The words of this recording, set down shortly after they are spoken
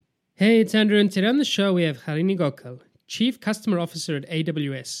Hey, it's Andrew, and today on the show we have Harini Gokal, Chief Customer Officer at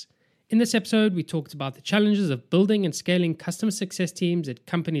AWS. In this episode, we talked about the challenges of building and scaling customer success teams at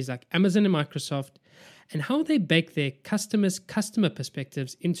companies like Amazon and Microsoft, and how they bake their customers' customer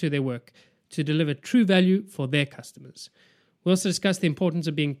perspectives into their work to deliver true value for their customers. We also discussed the importance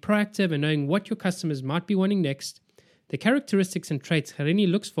of being proactive and knowing what your customers might be wanting next, the characteristics and traits Harini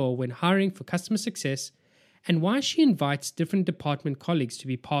looks for when hiring for customer success, and why she invites different department colleagues to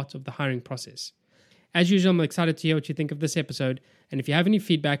be part of the hiring process. As usual, I'm excited to hear what you think of this episode, and if you have any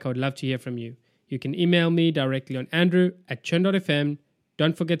feedback, I would love to hear from you. You can email me directly on andrew@churn.fm.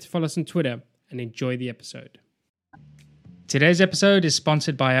 Don't forget to follow us on Twitter, and enjoy the episode. Today's episode is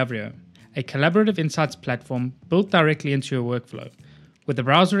sponsored by Avrio, a collaborative insights platform built directly into your workflow. With the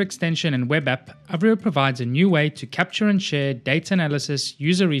browser extension and web app, Avrio provides a new way to capture and share data analysis,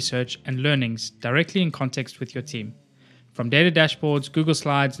 user research, and learnings directly in context with your team. From data dashboards, Google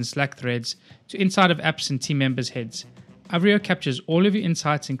Slides, and Slack threads, to inside of apps and team members' heads, Avrio captures all of your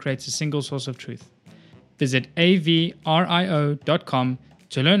insights and creates a single source of truth. Visit avrio.com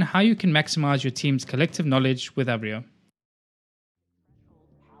to learn how you can maximize your team's collective knowledge with Avrio.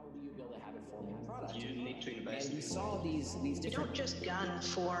 You don't just gun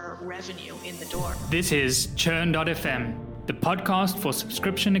for revenue in the door. This is Churn.fm, the podcast for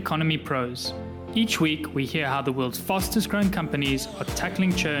subscription economy pros. Each week, we hear how the world's fastest growing companies are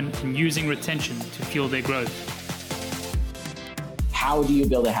tackling churn and using retention to fuel their growth. How do you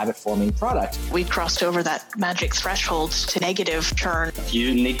build a habit-forming product? We crossed over that magic threshold to negative churn.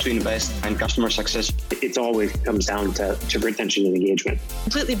 You need to invest in customer success. It always comes down to retention and engagement.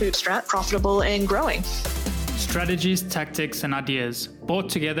 Completely bootstrap, profitable and growing. Strategies, tactics, and ideas brought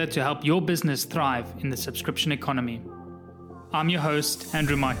together to help your business thrive in the subscription economy. I'm your host,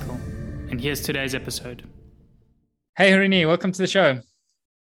 Andrew Michael, and here's today's episode. Hey, Harini, welcome to the show.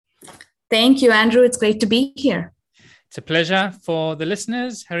 Thank you, Andrew. It's great to be here. It's a pleasure. For the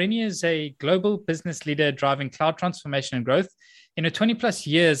listeners, Harini is a global business leader driving cloud transformation and growth. In her 20 plus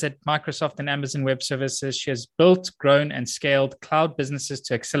years at Microsoft and Amazon Web Services, she has built, grown, and scaled cloud businesses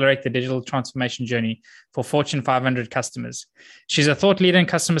to accelerate the digital transformation journey for Fortune 500 customers. She's a thought leader in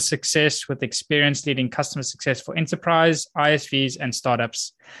customer success with experience leading customer success for enterprise, ISVs, and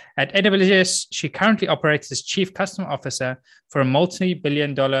startups. At AWS, she currently operates as Chief Customer Officer for a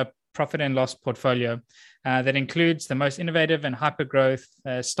multi-billion-dollar profit and loss portfolio that includes the most innovative and hyper-growth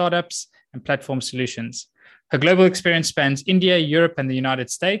startups and platform solutions. Her global experience spans India, Europe, and the United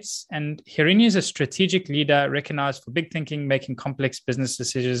States, and Harini is a strategic leader recognized for big thinking, making complex business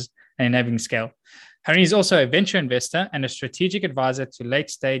decisions, and enabling scale. Harini is also a venture investor and a strategic advisor to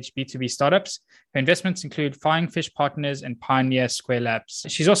late-stage B2B startups. Her investments include Flying Fish Partners and Pioneer Square Labs.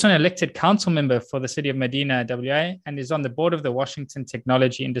 She's also an elected council member for the city of Medina, WA, and is on the board of the Washington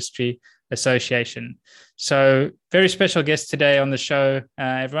Technology Industry Association. So very special guest today on the show,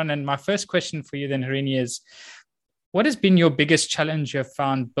 everyone. And my first question for you then, Harini, is what has been your biggest challenge you've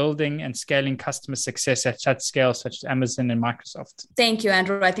found building and scaling customer success at such scale, such as Amazon and Microsoft? Thank you,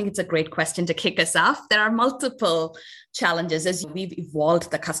 Andrew. I think it's a great question to kick us off. There are multiple challenges as we've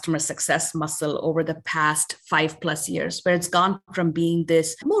evolved the customer success muscle over the past 5+ years, where it's gone from being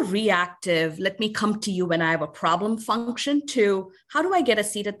this more reactive, let me come to you when I have a problem function, to how do I get a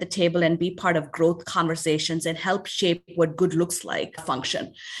seat at the table and be part of growth conversations and help shape what good looks like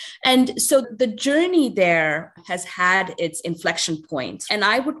function. And so the journey there has had its inflection points, and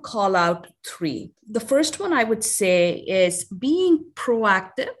I would call out 3. The first one I would say is being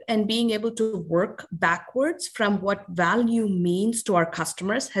proactive and being able to work backwards from what value means to our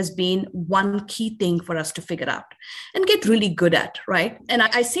customers has been one key thing for us to figure out and get really good at, right? And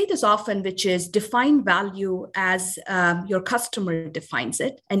I say this often, which is define value as your customer defines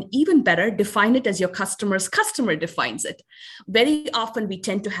it, and even better, define it as your customer's customer defines it. Very often we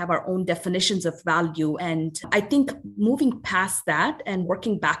tend to have our own definitions of value, and I think moving past that and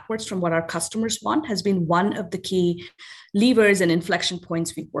working backwards from what our customers want has been one of the key levers and inflection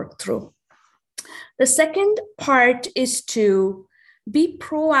points we've worked through. The second part is to be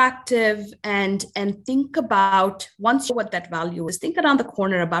proactive and think about, once you know what that value is, think around the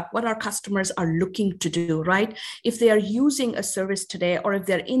corner about what our customers are looking to do, right? If they are using a service today, or if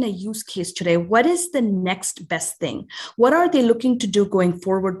they're in a use case today, what is the next best thing? What are they looking to do going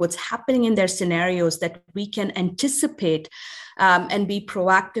forward? What's happening in their scenarios that we can anticipate and be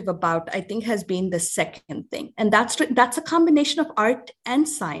proactive about, I think, has been the second thing. And that's a combination of art and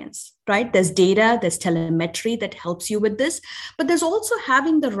science, right? There's data, there's telemetry that helps you with this, but there's also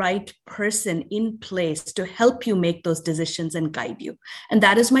having the right person in place to help you make those decisions and guide you. And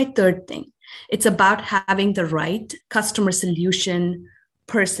that is my third thing. It's about having the right customer solution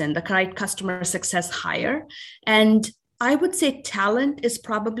person, the right customer success hire. And I would say talent is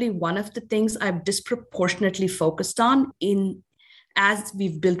probably one of the things I've disproportionately focused on as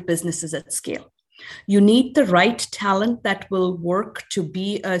we've built businesses at scale. You need the right talent that will work to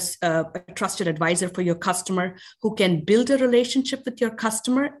be a trusted advisor for your customer, who can build a relationship with your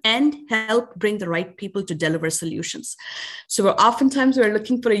customer and help bring the right people to deliver solutions. So oftentimes we're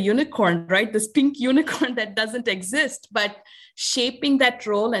looking for a unicorn, right? This pink unicorn that doesn't exist, but shaping that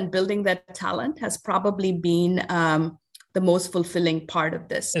role and building that talent has probably been the most fulfilling part of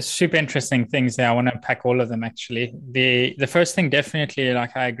this. It's super interesting things there. I want to unpack all of them, actually. The first thing, definitely,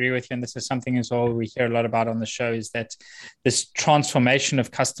 like I agree with you, and this is something as well we hear a lot about on the show, is that this transformation of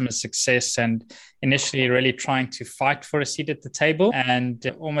customer success, and initially really trying to fight for a seat at the table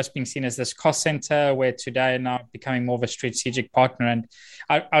and almost being seen as this cost center, where today now becoming more of a strategic partner. And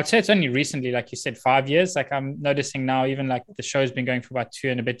I would say it's only recently, like you said, 5 years. Like I'm noticing now, even like the show's been going for about 2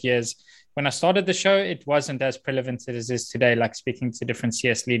 and a bit years. When I started the show, it wasn't as prevalent as it is today, like speaking to different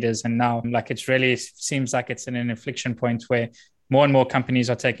CS leaders. And now, like, it's really seems like it's in an inflection point where more and more companies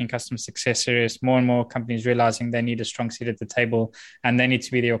are taking customer success serious, more and more companies realizing they need a strong seat at the table and they need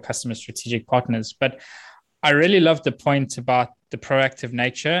to be your customer strategic partners. But I really love the point about the proactive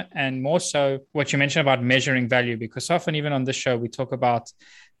nature, and more so what you mentioned about measuring value, because often even on this show, we talk about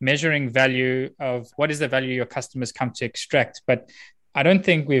measuring value of what is the value your customers come to extract. But I don't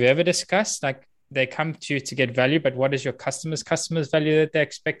think we've ever discussed, like, they come to you to get value, but what is your customers value that they're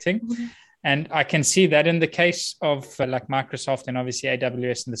expecting? Mm-hmm. And I can see that in the case of like Microsoft and obviously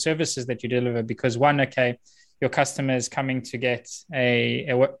AWS and the services that you deliver, because one, okay, your customer is coming to get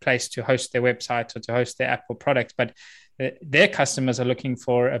a place to host their website or to host their app or product, but their customers are looking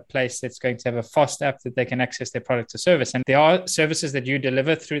for a place that's going to have a fast app that they can access their product or service. And there are services that you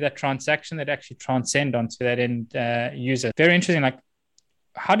deliver through that transaction that actually transcend onto that end user. Very interesting. Like,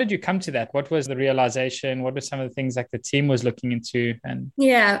 how did you come to that? What was the realization? What were some of the things like the team was looking into? And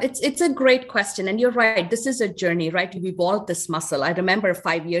yeah, it's a great question. And you're right. This is a journey, right? We've evolved this muscle. I remember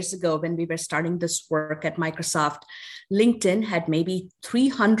 5 years ago when we were starting this work at Microsoft, LinkedIn had maybe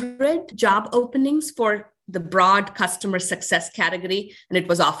 300 job openings for the broad customer success category. And it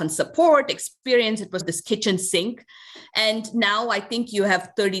was often support, experience. It was this kitchen sink. And now I think you have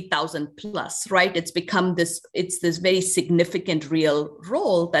 30,000 plus, right? It's become this very significant real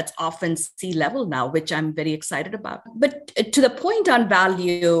role that's often C-level now, which I'm very excited about. But to the point on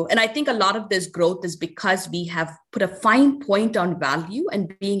value, and I think a lot of this growth is because we have put a fine point on value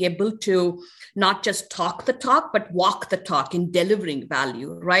and being able to not just talk the talk, but walk the talk in delivering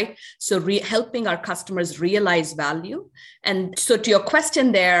value, right? So helping our customers realize value. And so to your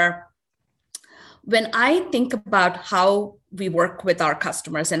question there, when I think about how we work with our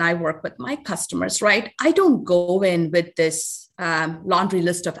customers and I work with my customers, right? I don't go in with this laundry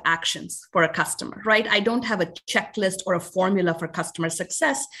list of actions for a customer, right? I don't have a checklist or a formula for customer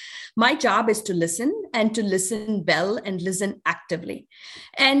success. My job is to listen, and to listen well and listen actively.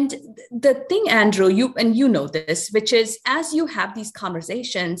 And the thing, Andrew, you know this, which is as you have these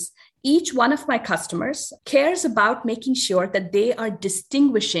conversations, each one of my customers cares about making sure that they are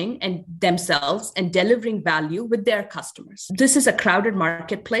distinguishing and themselves and delivering value with their customers. This is a crowded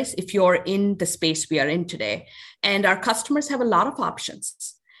marketplace if you're in the space we are in today. And our customers have a lot of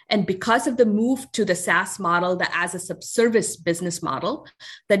options. And because of the move to the SaaS model, the as a subservice business model,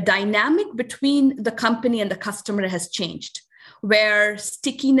 the dynamic between the company and the customer has changed. Where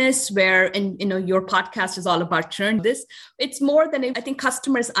stickiness, and your podcast is all about churn. It's more than, I think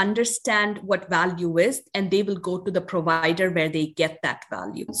customers understand what value is, and they will go to the provider where they get that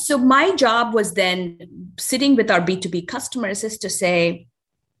value. So my job was then sitting with our B2B customers is to say,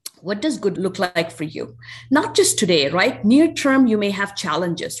 what does good look like for you? Not just today, right? Near term, you may have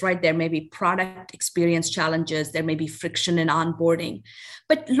challenges, right? There may be product experience challenges. There may be friction in onboarding.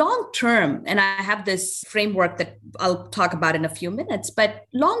 But long term, and I have this framework that I'll talk about in a few minutes, but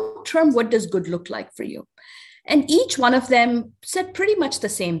long term, what does good look like for you? And each one of them said pretty much the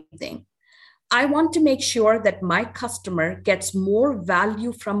same thing. I want to make sure that my customer gets more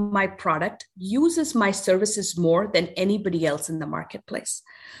value from my product, uses my services more than anybody else in the marketplace.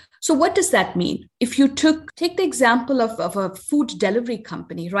 So what does that mean? If you take the example of a food delivery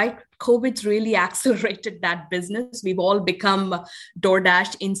company, right? COVID's really accelerated that business. We've all become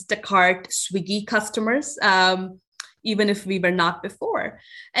DoorDash, Instacart, Swiggy customers, even if we were not before.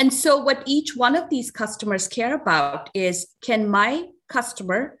 And so what each one of these customers care about is, can my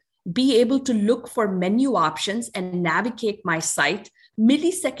customer be able to look for menu options and navigate my site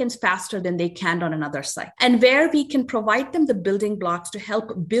milliseconds faster than they can on another site. And where we can provide them the building blocks to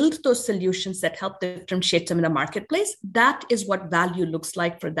help build those solutions that help differentiate them in the marketplace, that is what value looks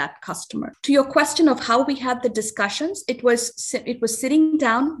like for that customer. To your question of how we had the discussions, it was sitting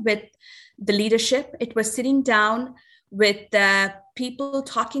down with the leadership. It was sitting down with the people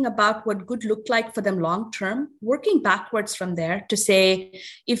talking about what good looked like for them long term, working backwards from there to say,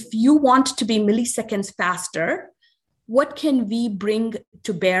 if you want to be milliseconds faster, what can we bring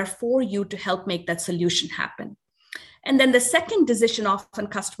to bear for you to help make that solution happen? And then the second decision often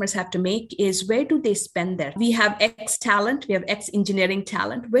customers have to make is, where do they spend their? We have X talent, we have X engineering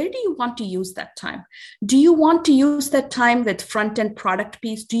talent. Where do you want to use that time? Do you want to use that time with front-end product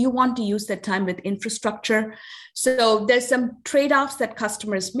piece? Do you want to use that time with infrastructure? So there's some trade-offs that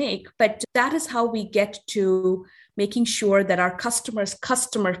customers make, but that is how we get to making sure that our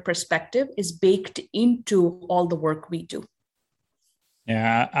customer perspective is baked into all the work we do.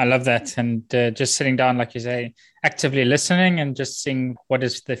 Yeah, I love that. And just sitting down, like you say, actively listening and just seeing what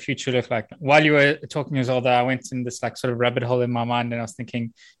does the future look like. While you were talking as well, I went in this like sort of rabbit hole in my mind, and I was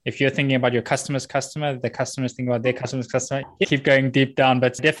thinking, if you're thinking about your customer's customer, the customers think about their customer's customer, keep going deep down,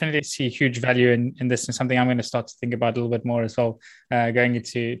 but definitely see huge value in this, and something I'm going to start to think about a little bit more as well, going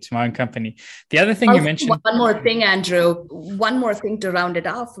into my own company. The other thing you mentioned. One more thing, Andrew, one more thing to round it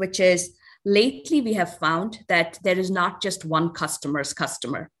off, which is, lately, we have found that there is not just one customer's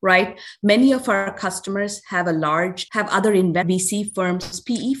customer, right? Many of our customers have other VC firms,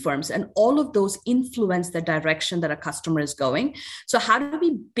 PE firms, and all of those influence the direction that a customer is going. So how do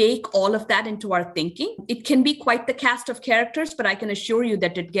we bake all of that into our thinking? It can be quite the cast of characters, but I can assure you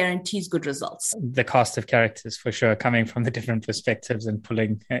that it guarantees good results. The cast of characters, for sure, coming from the different perspectives and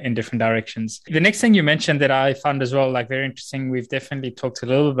pulling in different directions. The next thing you mentioned that I found as well, like very interesting, we've definitely talked a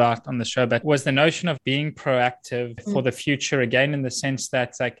little about on the show, but was the notion of being proactive for the future, again, in the sense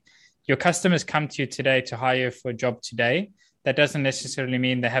that like your customers come to you today to hire you for a job today. That doesn't necessarily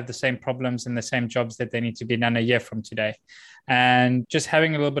mean they have the same problems and the same jobs that they need to be done a year from today. And just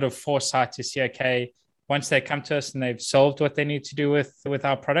having a little bit of foresight to see, okay, once they come to us and they've solved what they need to do with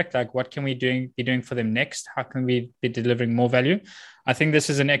our product, like what can we be doing for them next? How can we be delivering more value? I think this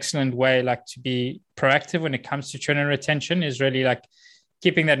is an excellent way, like, to be proactive when it comes to churn and retention, is really like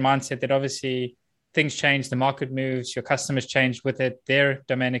keeping that mindset that obviously things change, the market moves, your customers change with it, their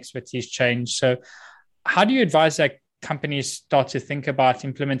domain expertise change. So how do you advise like companies start to think about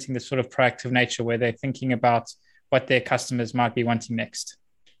implementing this sort of proactive nature where they're thinking about what their customers might be wanting next?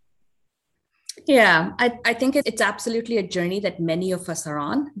 Yeah, I think it's absolutely a journey that many of us are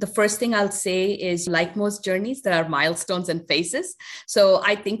on. The first thing I'll say is, like most journeys, there are milestones and phases. So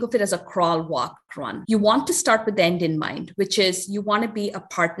I think of it as a crawl, walk, run. You want to start with the end in mind, which is you want to be a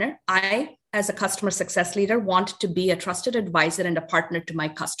partner. I, as a customer success leader, want to be a trusted advisor and a partner to my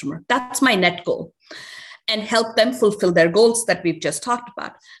customer. That's my net goal, and help them fulfill their goals that we've just talked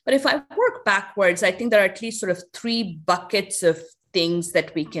about. But if I work backwards, I think there are at least sort of 3 buckets of things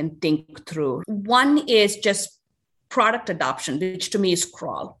that we can think through. One is just product adoption, which to me is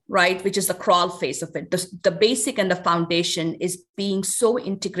crawl, right? Which is the crawl phase of it. The basic and the foundation is being so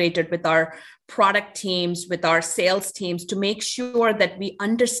integrated with our product teams, with our sales teams, to make sure that we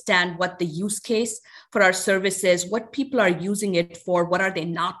understand what the use case for our service is, what people are using it for, what are they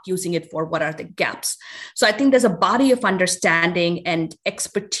not using it for, what are the gaps. So I think there's a body of understanding and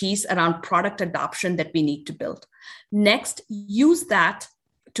expertise around product adoption that we need to build. Next, use that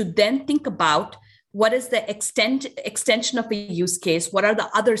to then think about what is the extension of a use case? What are the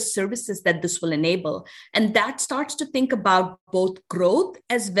other services that this will enable? And that starts to think about both growth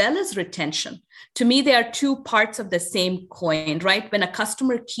as well as retention. To me, they are 2 parts of the same coin, right? When a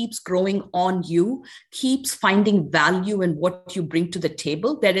customer keeps growing on you, keeps finding value in what you bring to the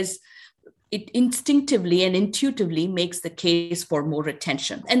table, it instinctively and intuitively makes the case for more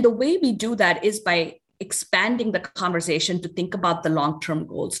retention. And the way we do that is by expanding the conversation to think about the long-term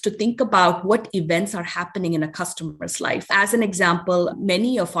goals, to think about what events are happening in a customer's life. As an example,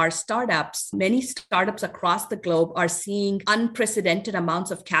 many startups across the globe are seeing unprecedented amounts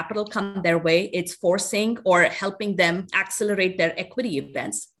of capital come their way. It's forcing or helping them accelerate their equity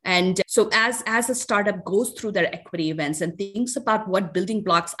events. And so as a startup goes through their equity events and thinks about what building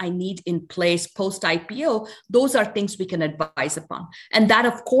blocks I need in place post-IPO, those are things we can advise upon. And that,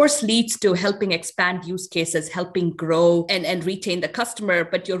 of course, leads to helping expand use cases, helping grow and retain the customer,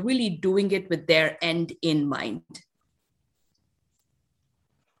 but you're really doing it with their end in mind.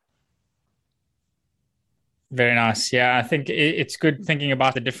 Very nice. Yeah, I think it's good thinking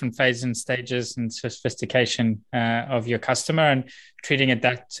about the different phases and stages and sophistication of your customer, and treating it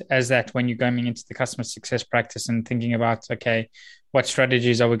as that when you're going into the customer success practice and thinking about, okay, what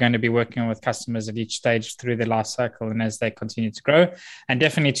strategies are we going to be working on with customers at each stage through their life cycle and as they continue to grow. And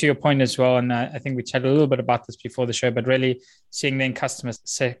definitely to your point as well, and I think we chatted a little bit about this before the show, but really seeing then customer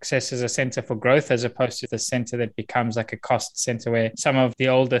success as a center for growth as opposed to the center that becomes like a cost center, where some of the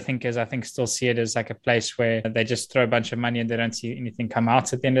older thinkers, I think, still see it as like a place where they just throw a bunch of money and they don't see anything come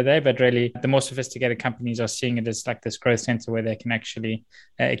out at the end of the day. But really, the more sophisticated companies are seeing it as like this growth center where they can actually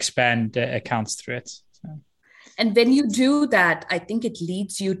expand accounts through it. And when you do that, I think it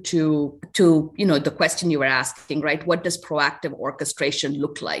leads you to the question you were asking, right? What does proactive orchestration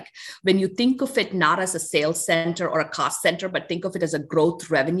look like? When you think of it not as a sales center or a cost center, but think of it as a growth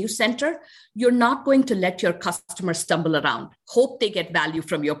revenue center, you're not going to let your customers stumble around, hope they get value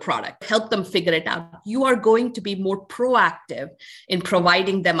from your product, help them figure it out. You are going to be more proactive in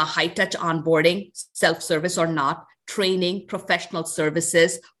providing them a high-touch onboarding, self-service or not, training, professional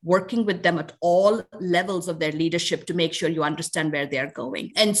services, working with them at all levels of their leadership to make sure you understand where they're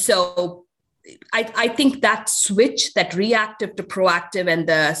going. And so I think that switch, that reactive to proactive and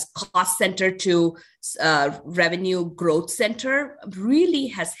the cost center to revenue growth center really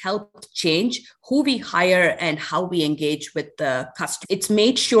has helped change who we hire and how we engage with the customer. It's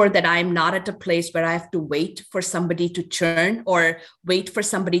made sure that I'm not at a place where I have to wait for somebody to churn or wait for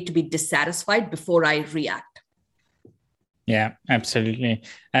somebody to be dissatisfied before I react. Yeah, absolutely.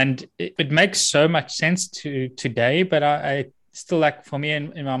 And it makes so much sense today, but I still, like, for me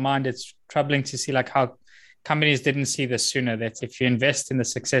in my mind, it's troubling to see like how companies didn't see this sooner, that if you invest in the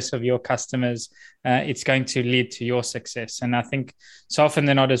success of your customers, it's going to lead to your success. And I think so often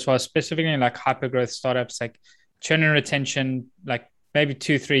they're not as well, specifically like hyper-growth startups, like churn and retention, like maybe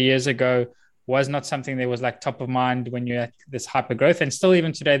 2-3 years ago, was not something that was like top of mind when you're at this hyper growth. And still,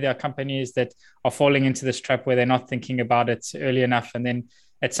 even today, there are companies that are falling into this trap where they're not thinking about it early enough. And then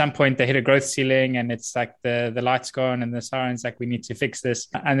at some point they hit a growth ceiling and it's like the lights go on and the sirens like, we need to fix this.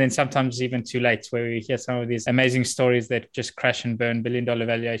 And then sometimes even too late, where we hear some of these amazing stories that just crash and burn billion-dollar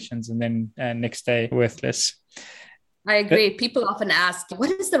valuations and then next day worthless. I agree. People often ask, what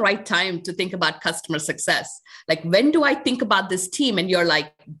is the right time to think about customer success? Like, when do I think about this team? And you're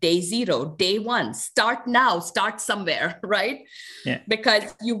like, day 0, day 1, start now, start somewhere, right? Yeah.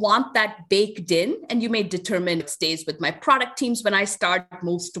 Because you want that baked in, and you may determine it stays with my product teams when I start,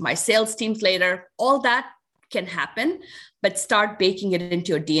 moves to my sales teams later. All that can happen, but start baking it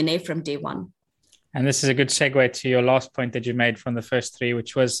into your DNA from day 1. And this is a good segue to your last point that you made from the first 3,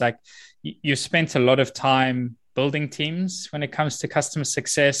 which was like, you spent a lot of time building teams when it comes to customer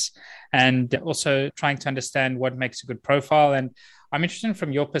success and also trying to understand what makes a good profile. And I'm interested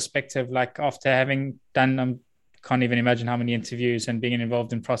from your perspective, like after having done, can't even imagine how many interviews and being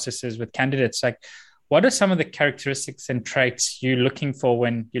involved in processes with candidates, like what are some of the characteristics and traits you're looking for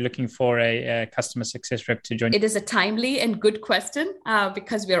when you're looking for a customer success rep to join? It is a timely and good question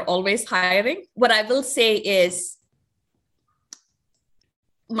because we are always hiring. What I will say is,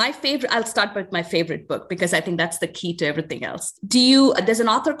 I'll start with my favorite book because I think that's the key to everything else. There's an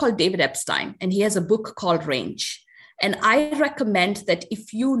author called David Epstein, and he has a book called Range. And I recommend that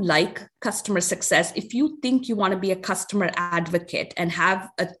if you like customer success, if you think you want to be a customer advocate and have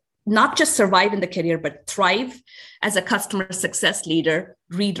not just survive in the career, but thrive as a customer success leader,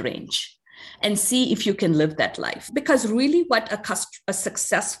 read Range and see if you can live that life. Because really what a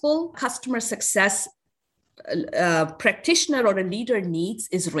successful customer success practitioner or a leader needs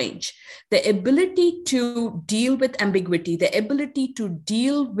is range, the ability to deal with ambiguity, the ability to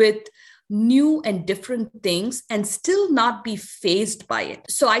deal with new and different things and still not be fazed by it.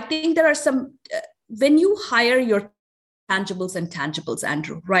 So I think there are some, when you hire your tangibles and tangibles,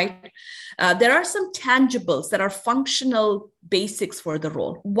 Andrew, right? There are some tangibles that are functional basics for the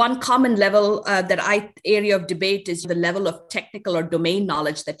role. One common level area of debate is the level of technical or domain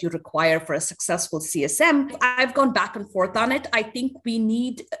knowledge that you require for a successful CSM. I've gone back and forth on it. I think we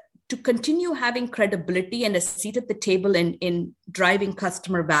need to continue having credibility and a seat at the table in driving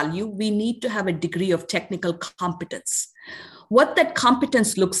customer value. We need to have a degree of technical competence. What that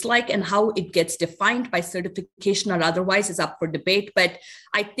competence looks like and how it gets defined by certification or otherwise is up for debate. But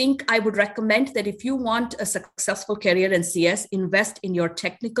I think I would recommend that if you want a successful career in CS, invest in your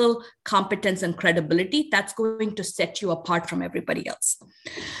technical competence and credibility. That's going to set you apart from everybody else.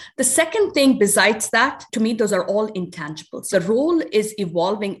 The second thing besides that, to me, those are all intangibles. The role is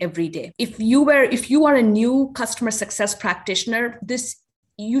evolving every day. If you are a new customer success practitioner,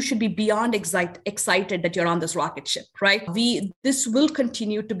 you should be beyond excited that you're on this rocket ship, right? This will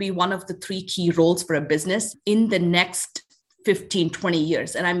continue to be one of the 3 key roles for a business in the next 15, 20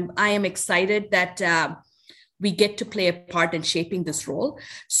 years. And I am excited that we get to play a part in shaping this role.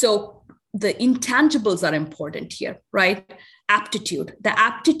 So the intangibles are important here, right? aptitude, the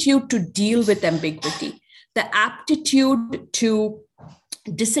aptitude to deal with ambiguity, the aptitude to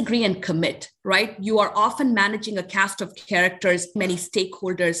disagree and commit, right? You are often managing a cast of characters, many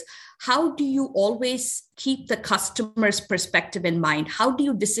stakeholders. How do you always keep the customer's perspective in mind? How do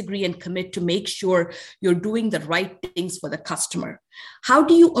you disagree and commit to make sure you're doing the right things for the customer? How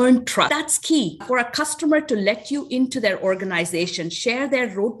do you earn trust? That's key for a customer to let you into their organization, share their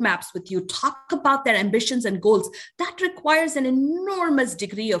roadmaps with you, talk about their ambitions and goals. That requires an enormous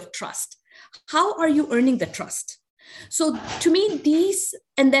degree of trust. How are you earning the trust? So to me,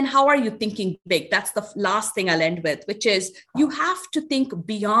 and then how are you thinking big? That's the last thing I'll end with, which is you have to think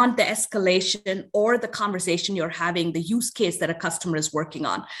beyond the escalation or the conversation you're having, the use case that a customer is working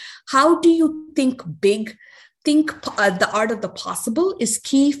on. How do you think big? The art of the possible is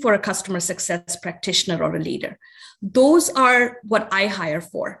key for a customer success practitioner or a leader. Those are what I hire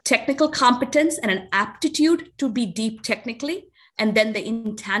for: technical competence and an aptitude to be deep technically. And then the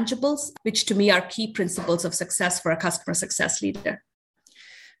intangibles, which to me are key principles of success for a customer success leader.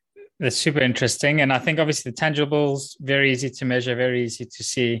 That's super interesting. And I think obviously the tangibles, very easy to measure, very easy to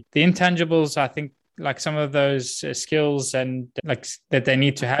see. The intangibles, I think like some of those skills and like that they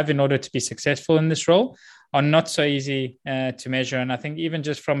need to have in order to be successful in this role are not so easy to measure. And I think even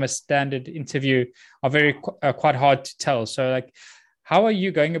just from a standard interview are quite hard to tell. So like, how are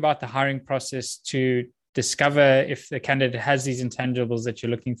you going about the hiring process to discover if the candidate has these intangibles that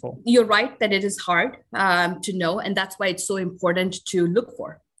you're looking for? You're right that it is hard to know. And that's why it's so important to look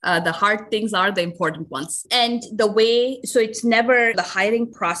for. The hard things are the important ones. And so it's never the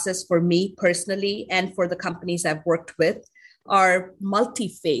hiring process for me personally and for the companies I've worked with are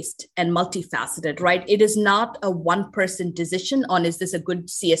multi-faced and multifaceted, right? It is not a one-person decision on is this a good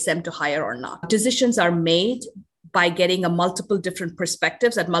CSM to hire or not. Decisions are made by getting a multiple different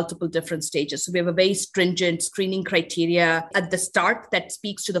perspectives at multiple different stages. So we have a very stringent screening criteria at the start that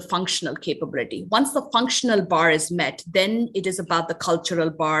speaks to the functional capability. Once the functional bar is met, then it is about the cultural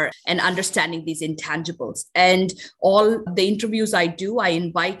bar and understanding these intangibles. And all the interviews I do, I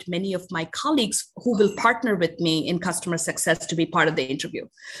invite many of my colleagues who will partner with me in customer success to be part of the interview.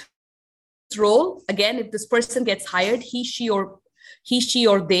 This role, again, if this person gets hired, he, she,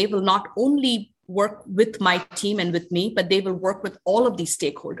 or they will not only work with my team and with me, but they will work with all of these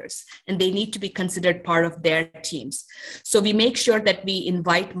stakeholders and they need to be considered part of their teams. So we make sure that we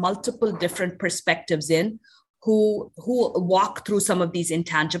invite multiple different perspectives in who walk through some of these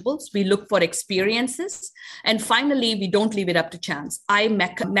intangibles. We look for experiences. And finally, we don't leave it up to chance.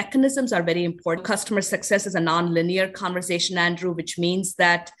 Mechanisms are very important. Customer success is a non-linear conversation, Andrew, which means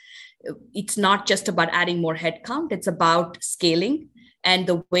that it's not just about adding more headcount, it's about scaling. And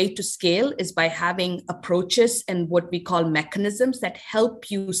the way to scale is by having approaches and what we call mechanisms that help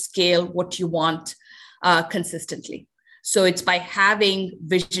you scale what you want consistently. So it's by having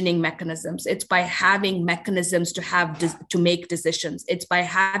visioning mechanisms. It's by having mechanisms to make decisions. It's by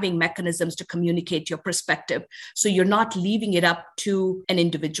having mechanisms to communicate your perspective. So you're not leaving it up to an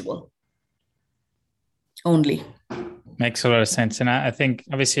individual only. Makes a lot of sense. And I think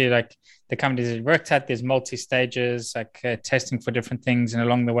obviously like the companies that you worked at, there's multi-stages, like testing for different things. And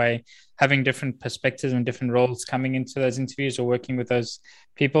along the way, having different perspectives and different roles coming into those interviews or working with those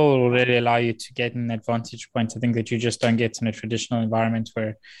people will really allow you to get an advantage point. I think that you just don't get in a traditional environment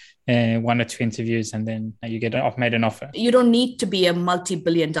where one or two interviews and then you get made an offer. You don't need to be a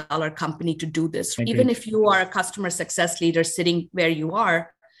multi-billion-dollar company to do this. Agreed. Even if you are a customer success leader sitting where you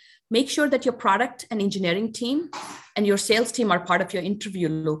are, make sure that your product and engineering team and your sales team are part of your interview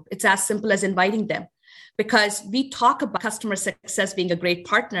loop. It's as simple as inviting them, because we talk about customer success being a great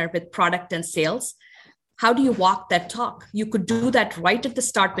partner with product and sales. How do you walk that talk? You could do that right at the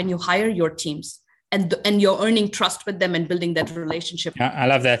start when you hire your teams and you're earning trust with them and building that relationship. I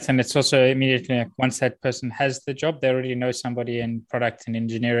love that. And it's also immediately like once that person has the job, they already know somebody in product and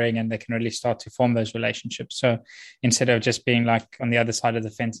engineering and they can really start to form those relationships. So instead of just being like on the other side of the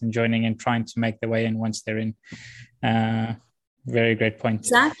fence and joining and trying to make their way in once they're in, very great point.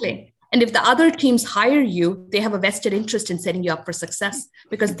 Exactly. And if the other teams hire you, they have a vested interest in setting you up for success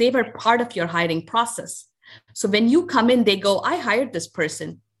because they were part of your hiring process. So when you come in, they go, I hired this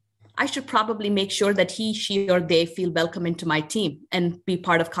person. I should probably make sure that he, she, or they feel welcome into my team and be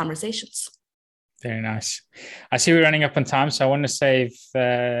part of conversations. Very nice. I see we're running up on time, so I want to save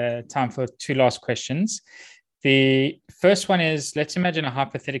time for two last questions. The first one is, let's imagine a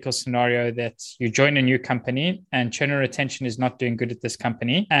hypothetical scenario that you join a new company and churn and retention is not doing good at this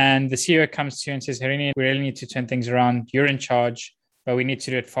company. And the CEO comes to you and says, Harini, we really need to turn things around. You're in charge, but we need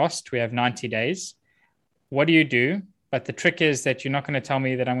to do it fast. We have 90 days. What do you do? But the trick is that you're not going to tell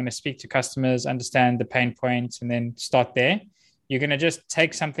me that I'm going to speak to customers, understand the pain points, and then start there. you're going to just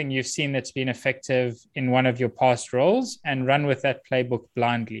take something you've seen that's been effective in one of your past roles and run with that playbook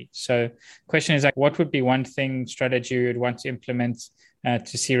blindly. So the question is, like, what would be one thing, strategy you would want to implement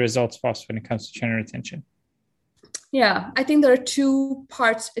to see results fast when it comes to churn and retention? Yeah, I think there are two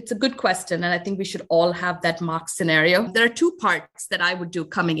parts. It's a good question. And I think we should all have that mock scenario. There are two parts that I would do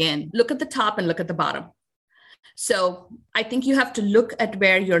coming in. Look at the top and look at the bottom. So I think you have to look at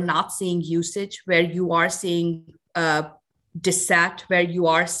where you're not seeing usage, where you are seeing dissat, where you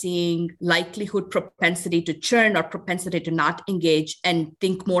are seeing likelihood, propensity to churn or propensity to not engage, and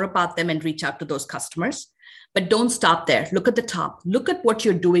think more about them and reach out to those customers. But don't stop there. Look at the top. Look at what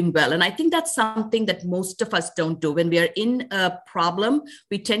you're doing well. And I think that's something that most of us don't do. When we are in a problem,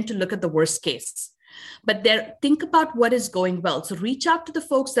 we tend to look at the worst case. But think about what is going well. So reach out to the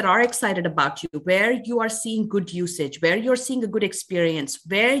folks that are excited about you, where you are seeing good usage, where you're seeing a good experience,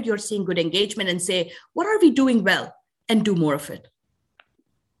 where you're seeing good engagement, and say, what are we doing well? And do more of it.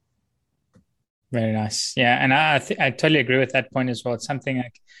 Very nice. Yeah. And I totally agree with that point as well. It's something I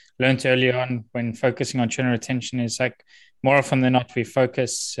learned early on when focusing on churn and retention is like more often than not, we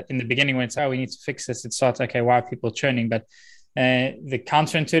focus in the beginning when it's, we need to fix this. It starts, okay, why are people churning? But the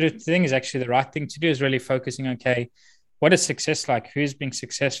counterintuitive thing is actually the right thing to do is really focusing, okay, what is success like? Who's being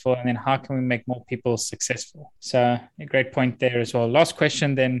successful? And then how can we make more people successful? So a great point there as well. Last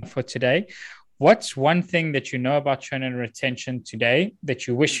question then for today. What's one thing that you know about churn and retention today that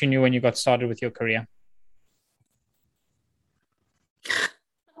you wish you knew when you got started with your career?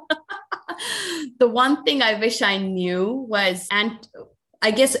 The one thing I wish I knew was, and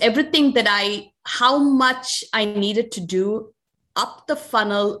I guess everything how much I needed to do up the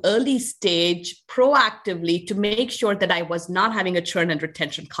funnel, early stage, proactively to make sure that I was not having a churn and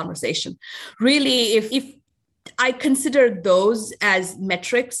retention conversation. Really, if I consider those as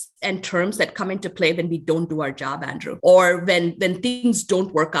metrics and terms that come into play when we don't do our job, Andrew, or when things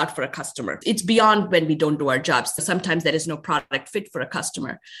don't work out for a customer. It's beyond when we don't do our jobs. Sometimes there is no product fit for a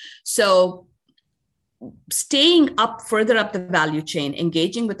customer. So staying further up the value chain,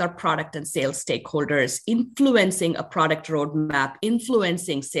 engaging with our product and sales stakeholders, influencing a product roadmap,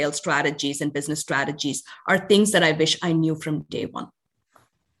 influencing sales strategies and business strategies are things that I wish I knew from day one.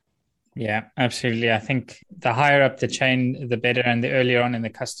 Yeah, absolutely. I think the higher up the chain, the better. And the earlier on in the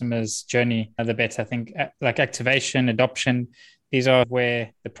customer's journey, the better. I think like activation, adoption, these are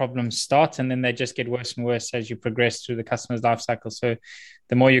where the problems start. And then they just get worse and worse as you progress through the customer's life cycle. So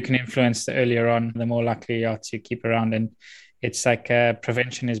the more you can influence the earlier on, the more likely you are to keep around. And it's like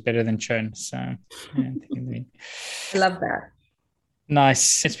prevention is better than churn. So yeah, I love that.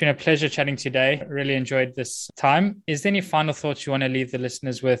 Nice. It's been a pleasure chatting today. Really enjoyed this time. Is there any final thoughts you want to leave the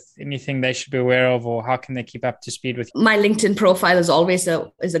listeners with? Anything they should be aware of, or how can they keep up to speed with you? My LinkedIn profile is always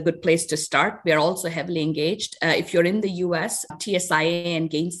a good place to start. We are also heavily engaged. If you're in the US, TSIA and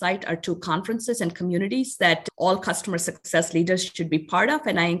Gainsight are two conferences and communities that all customer success leaders should be part of.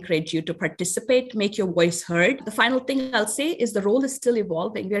 And I encourage you to participate, make your voice heard. The final thing I'll say is the role is still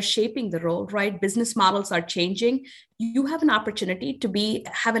evolving. We are shaping the role, right? Business models are changing. You have an opportunity to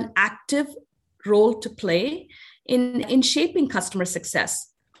have an active role to play in shaping customer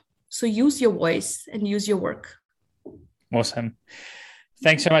success. So use your voice and use your work. Awesome.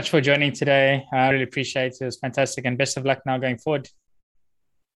 Thanks so much for joining today. I really appreciate it. It was fantastic, and best of luck now going forward.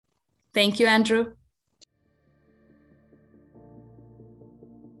 Thank you, Andrew.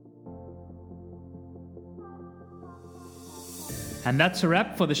 And that's a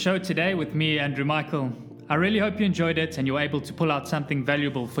wrap for the show today with me, Andrew Michael. I really hope you enjoyed it and you're able to pull out something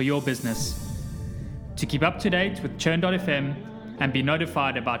valuable for your business. To keep up to date with Churn.fm and be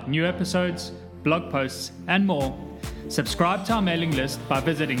notified about new episodes, blog posts, and more, subscribe to our mailing list by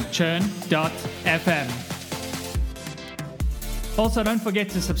visiting Churn.fm. Also, don't forget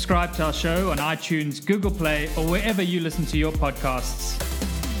to subscribe to our show on iTunes, Google Play, or wherever you listen to your podcasts.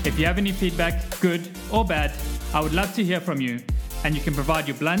 If you have any feedback, good or bad, I would love to hear from you. And you can provide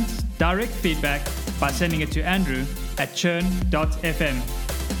your blunt, direct feedback by sending it to Andrew at churn.fm.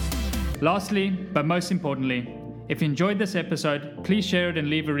 Lastly, but most importantly, if you enjoyed this episode, please share it and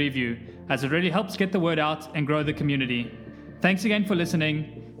leave a review, as it really helps get the word out and grow the community. Thanks again for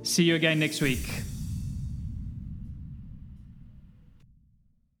listening. See you again next week.